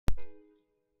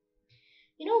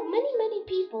Many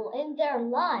people in their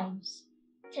lives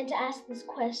tend to ask this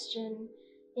question,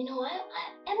 am I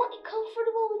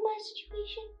comfortable with my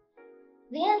situation?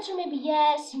 The answer may be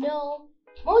yes, no.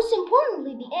 Most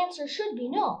importantly, the answer should be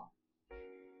no.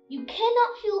 You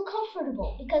cannot feel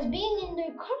comfortable because being in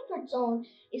their comfort zone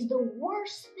is the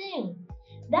worst thing.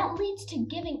 That leads to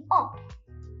giving up.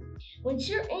 Once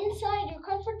you're inside your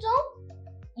comfort zone,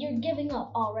 you're giving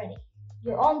up already.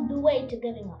 You're on the way to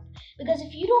giving up. Because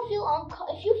if you feel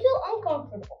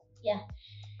uncomfortable,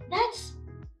 that's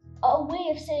a way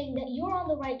of saying that you're on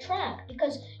the right track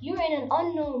because you're in an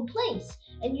unknown place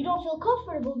and you don't feel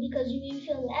comfortable because you may be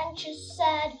feeling anxious,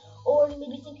 sad, or you may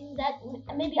be thinking that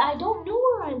maybe I don't know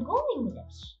where I'm going with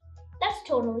this. That's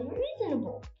totally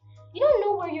reasonable. You don't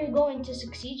know where you're going to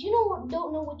succeed. You don't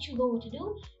know what you're going to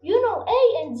do. You know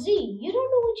A and Z. You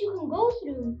don't know what you can go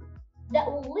through that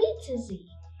will lead to Z.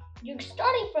 You're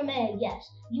starting from A, yes.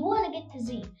 You want to get to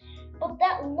Z. But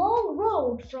that long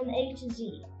road from A to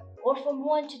Z, or from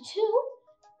 1 to 2,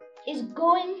 is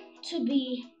going to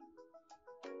be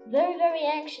very, very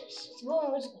anxious.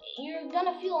 You're going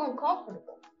to feel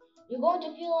uncomfortable. You're going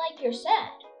to feel like you're sad.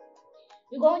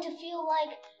 You're going to feel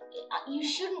like you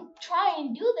shouldn't try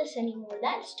and do this anymore.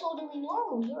 That's totally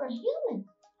normal. You're a human.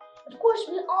 Of course,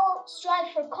 we all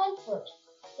strive for comfort.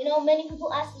 Many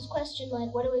people ask this question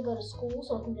like, why do I go to school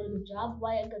so I can get a good job?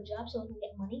 Why a good job so I can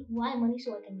get money? Why money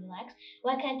so I can relax?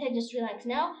 Why can't I just relax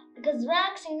now? Because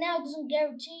relaxing now doesn't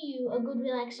guarantee you a good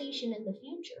relaxation in the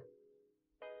future.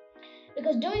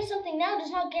 Because doing something now does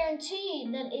not guarantee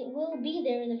that it will be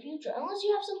there in the future unless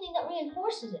you have something that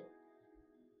reinforces it.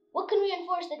 What can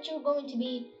reinforce that you're going to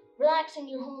be relaxing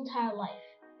your whole entire life?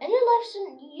 And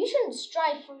you shouldn't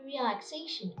strive for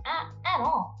relaxation at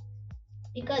all.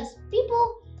 Because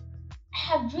people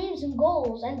have dreams and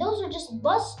goals, and those are just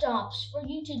bus stops for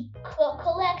you to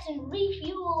collect and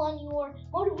refuel on your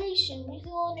motivation,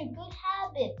 refuel on your good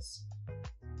habits.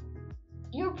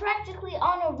 You're practically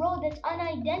on a road that's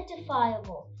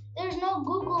unidentifiable. There's no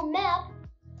Google map.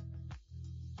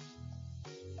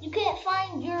 You can't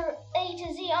find your A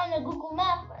to Z on a Google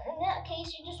map. In that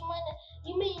case,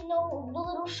 you may know the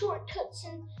little shortcuts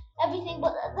and everything,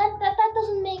 but that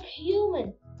doesn't make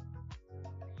human.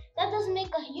 That doesn't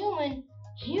make a human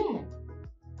human.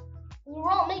 We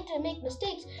were all made to make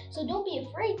mistakes, so don't be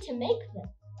afraid to make them.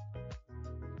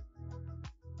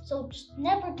 So just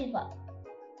never give up.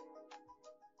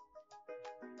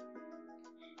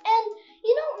 And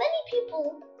many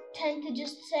people tend to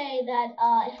just say that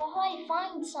if I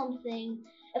find something,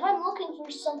 if I'm looking for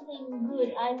something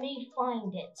good, I may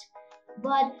find it.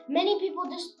 But many people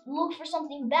just look for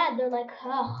something bad. They're like,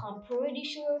 I'm pretty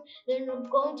sure there are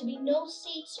going to be no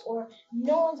seats or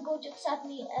no one's going to accept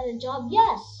me at a job.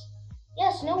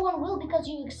 Yes, no one will because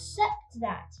you accept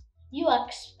that. You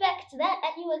expect that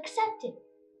and you accept it.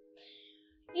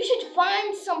 You should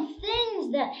find some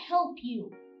things that help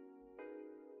you.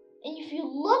 And if you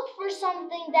look for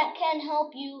something that can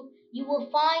help you, you will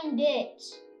find it.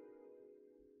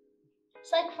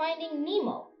 It's like finding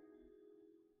Nemo.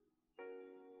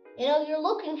 You're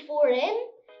looking for him.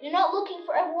 You're not looking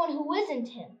for everyone who isn't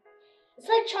him. It's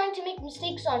like trying to make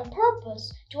mistakes on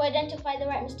purpose to identify the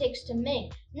right mistakes to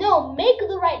make. No, make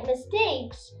the right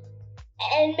mistakes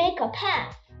and make a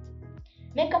path.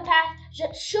 Make a path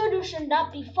that should or should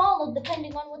not be followed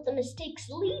depending on what the mistakes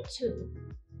lead to.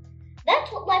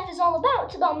 That's what life is all about.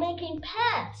 It's about making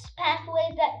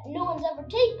pathways that no one's ever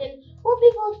taken or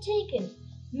people have taken,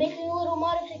 making a little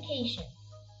modification.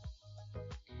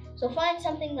 So find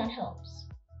something that helps.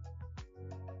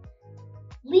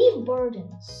 Leave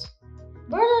burdens.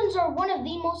 Burdens are one of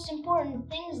the most important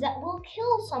things that will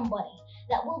kill somebody,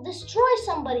 that will destroy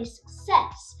somebody's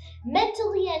success,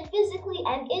 mentally and physically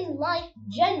and in life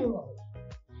generally.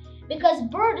 Because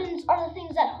burdens are the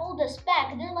things that hold us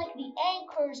back. They're like the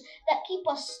anchors that keep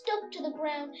us stuck to the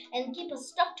ground and keep us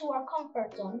stuck to our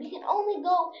comfort zone. We can only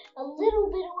go a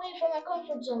little bit away from our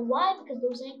comfort zone. Why? Because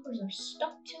those anchors are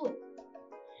stuck to it.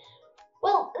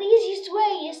 Well, the easiest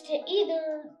way is to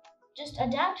either just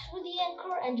adapt with the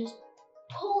anchor and just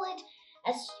pull it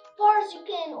as far as you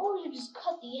can, or you just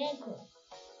cut the anchor.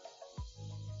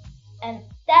 And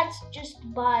that's just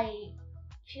by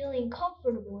feeling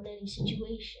comfortable in any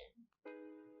situation.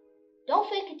 Don't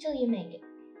fake it till you make it.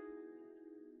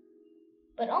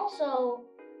 But also,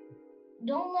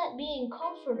 don't let being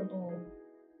comfortable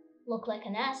look like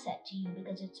an asset to you,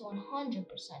 because it's 100%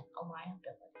 a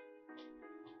liability.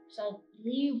 So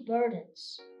leave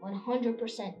burdens.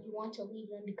 100% you want to leave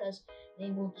them because they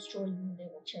will destroy you, they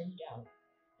will tear you down.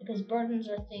 Because burdens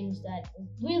are things that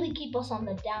really keep us on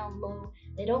the down low.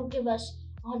 They don't give us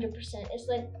 100%. It's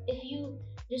like if you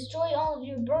destroy all of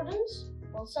your burdens,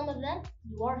 well, some of them,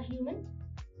 you are human.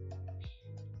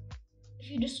 If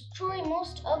you destroy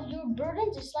most of your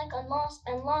burdens, it's like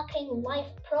unlocking Life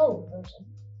Pro version,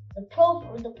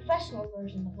 the professional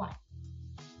version of life.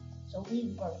 So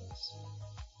leave burdens.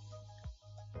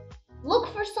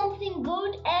 Look for something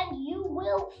good and you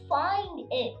will find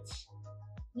it.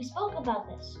 We spoke about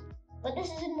this, but this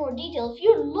is in more detail. If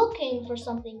you're looking for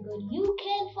something good, you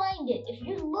can find it. If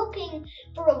you're looking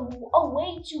for a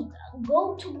way to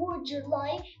go towards your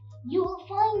life, you will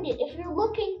find it. If you're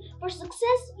looking for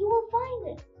success, you will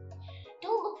find it.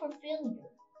 Don't look for failure,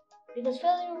 because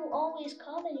failure will always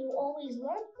come and you'll always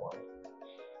learn from it.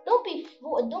 Don't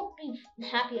be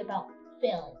happy about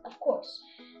failing, of course.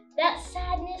 That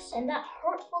sadness and that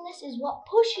hurtfulness is what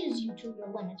pushes you to your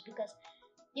limits, because,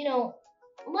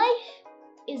 life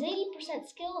is 80%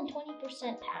 skill and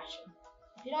 20% passion.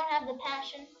 If you don't have the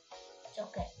passion, it's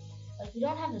okay. But if you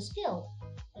don't have the skill,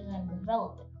 you gotta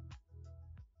develop it.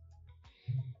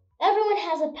 Everyone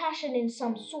has a passion in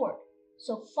some sort,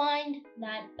 so find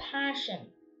that passion.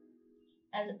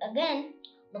 Again,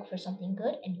 look for something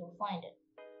good and you'll find it.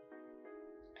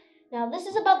 Now, this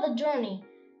is about the journey.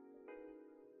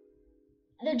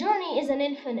 The journey is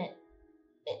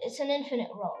it's an infinite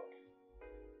road.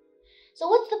 So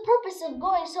what's the purpose of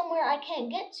going somewhere I can't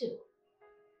get to?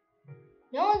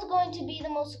 No one's going to be the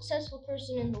most successful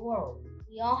person in the world.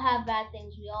 We all have bad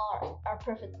things. We all are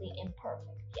perfectly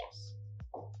imperfect, yes.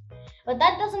 But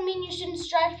that doesn't mean you shouldn't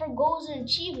strive for goals and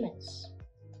achievements.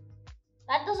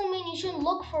 That doesn't mean you shouldn't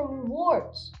look for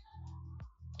rewards.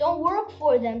 Don't work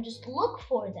for them, just look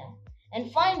for them.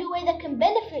 And find a way that can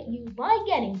benefit you by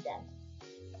getting them.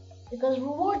 Because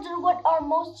rewards are what are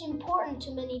most important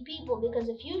to many people. Because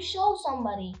if you show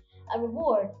somebody a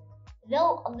reward,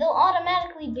 they'll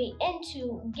automatically be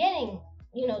into getting,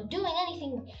 doing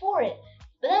anything for it.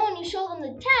 But then when you show them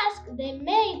the task, they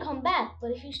may come back.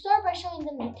 But if you start by showing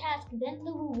them the task, then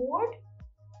the reward,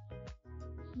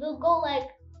 they'll go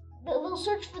they'll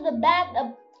search for the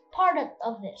bad part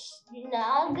of this.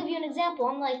 I'll give you an example.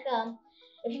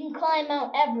 If you can climb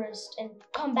Mount Everest and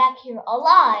come back here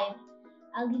alive,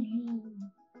 I'll give you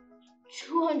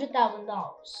 $200,000.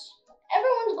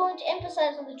 Everyone's going to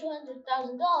emphasize on the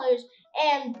 $200,000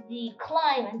 and the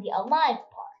climb and the alive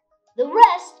part. The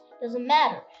rest doesn't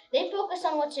matter. They focus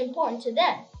on what's important to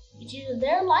them. It's either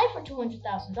their life or $200,000.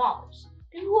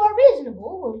 People who are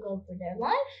reasonable will go for their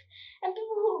life, and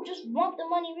people who just want the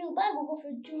money real bad will go for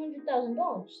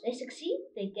 $200,000. They succeed,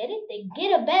 they get it, they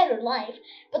get a better life.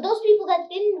 But those people that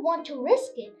didn't want to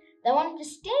risk it, that wanted to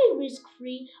stay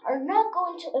risk-free, are not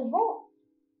going to evolve.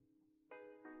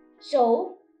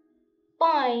 So,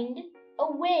 find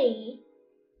a way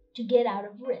to get out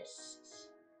of risks.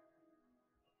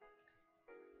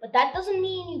 But that doesn't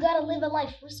mean you gotta live a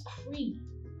life risk-free.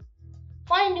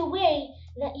 Find a way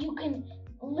that you can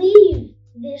leave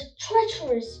this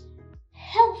treacherous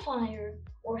hellfire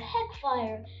or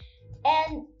heckfire,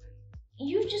 and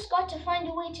you've just got to find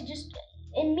a way to just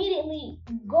immediately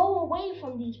go away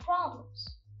from these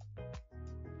problems.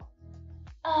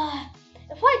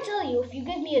 If I tell you, if you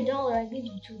give me $1, I give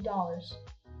you $2,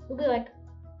 you'll be like,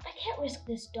 I can't risk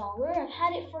this $1. I've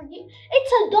had it for years.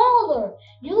 It's $1.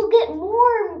 You'll get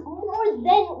more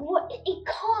than what it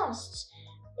costs.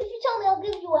 If you tell me I'll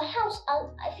give you a house,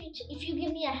 if you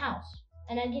give me a house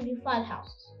and I give you 5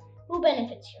 houses, who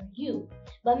benefits here? You.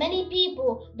 But many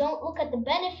people don't look at the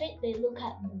benefit, they look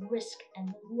at the risk and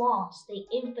the loss. They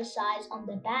emphasize on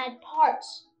the bad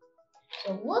parts.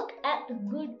 So look at the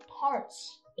good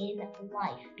parts in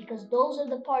life, because those are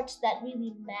the parts that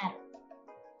really matter.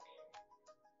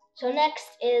 So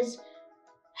next is,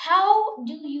 how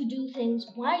do you do things?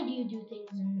 Why do you do things?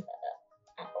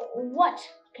 And what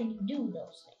can you do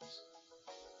those things?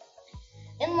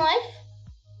 In life,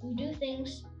 we do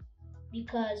things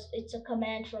because it's a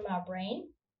command from our brain.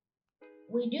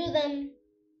 We do them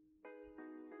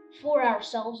for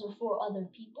ourselves or for other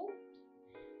people.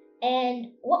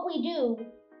 And what we do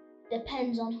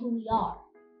depends on who we are.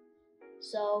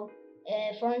 So,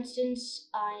 for instance,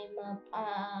 I'm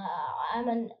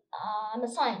a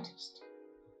scientist,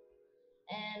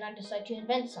 and I decide to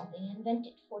invent something. Invent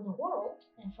it for the world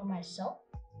and for myself.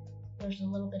 There's a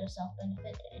little bit of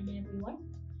self-benefit in everyone.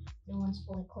 No one's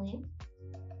fully clean.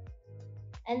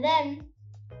 And then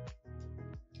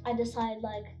I decide,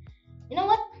 you know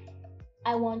what?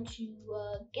 I want to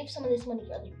give some of this money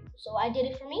for other people. So I did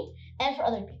it for me and for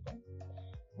other people.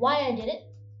 Why I did it?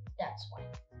 That's why.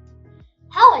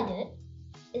 How I did it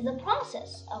is the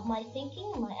process of my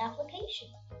thinking, my application,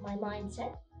 my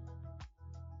mindset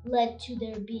led to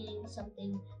there being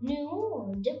something new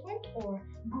or different or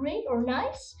great or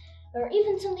nice. or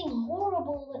even something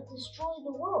horrible that destroyed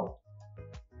the world.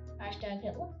 Hashtag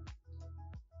Hitler.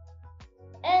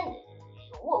 And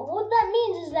what that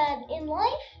means is that in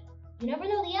life, you never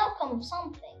know the outcome of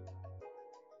something,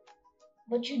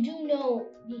 but you do know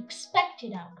the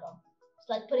expected outcome. It's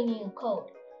like putting in a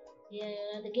code.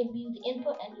 Yeah, they give you the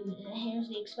input and here's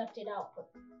the expected output.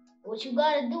 What you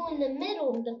gotta do in the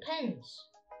middle depends.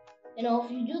 You know,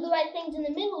 if you do the right things in the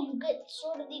middle, you get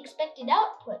sort of the expected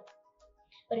output.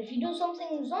 But if you do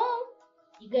something wrong,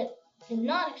 you get the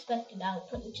non-expected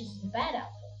output, which is the bad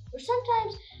output. Or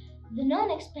sometimes the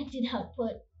non-expected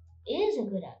output is a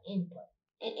good input.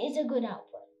 It is a good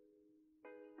output.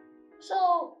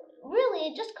 So really,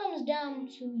 it just comes down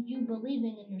to you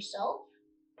believing in yourself,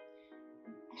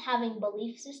 having a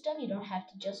belief system. You don't have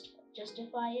to just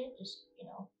justify it. Just,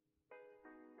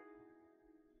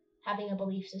 having a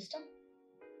belief system,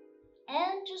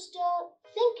 and just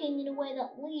thinking in a way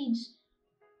that leads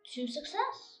to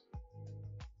success.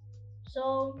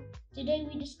 So today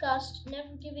we discussed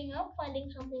never giving up,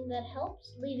 finding something that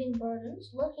helps, leaving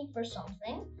burdens, looking for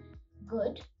something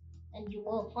good, and you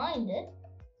will find it.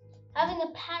 Having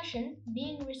a passion,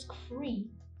 being risk-free,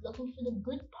 looking for the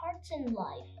good parts in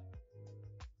life,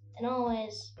 and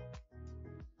always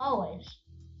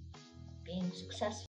being successful.